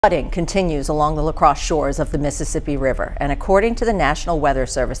Flooding continues along the La Crosse shores of the Mississippi River, and according to the National Weather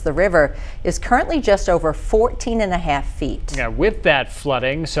Service, the river is currently just over 14.5 feet. Yeah, with that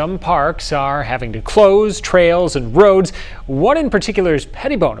flooding, some parks are having to close trails and roads. One in particular is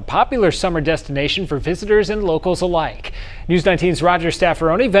Pettibone, a popular summer destination for visitors and locals alike. News 19's Roger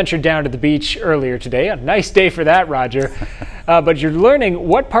Staffaroni ventured down to the beach earlier today. A nice day for that, Roger. But you're learning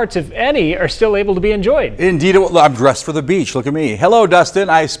what parts, if any, are still able to be enjoyed. Indeed, I'm dressed for the beach. Look at me. Hello, Dustin.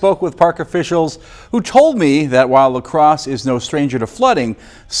 I spoke with park officials who told me that while La Crosse is no stranger to flooding,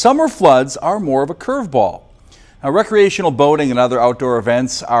 summer floods are more of a curveball. Now, recreational boating and other outdoor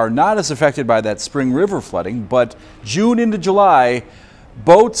events are not as affected by that spring river flooding, but June into July,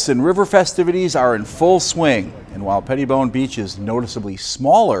 boats and river festivities are in full swing. And while Pettibone Beach is noticeably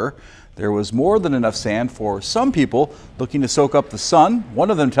smaller, there was more than enough sand for some people looking to soak up the sun.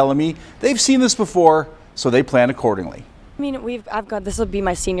 One of them telling me they've seen this before, so they plan accordingly. I mean, this will be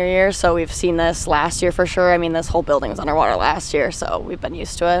my senior year, so we've seen this last year for sure. I mean, this whole building was underwater last year, so we've been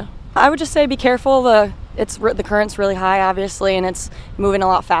used to it. I would just say be careful. The current's really high, obviously, and it's moving a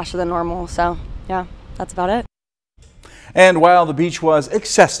lot faster than normal. So, yeah, that's about it. And while the beach was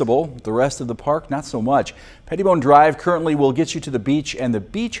accessible, the rest of the park not so much. Pettibone Drive currently will get you to the beach and the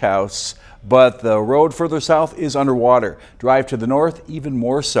beach house, but the road further south is underwater. Drive to the north even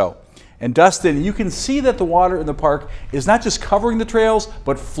more so. And Dustin, you can see that the water in the park is not just covering the trails,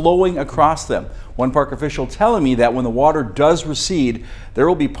 but flowing across them. One park official telling me that when the water does recede, there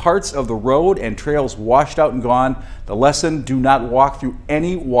will be parts of the road and trails washed out and gone. The lesson, do not walk through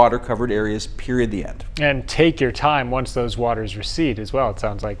any water-covered areas, period, the end. And take your time once those waters recede as well, it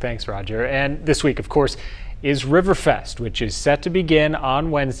sounds like. Thanks, Roger. And this week, of course, is Riverfest, which is set to begin on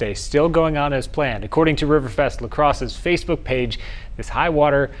Wednesday, still going on as planned. According to Riverfest La Crosse's Facebook page, this high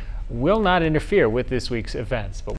water will not interfere with this week's events. But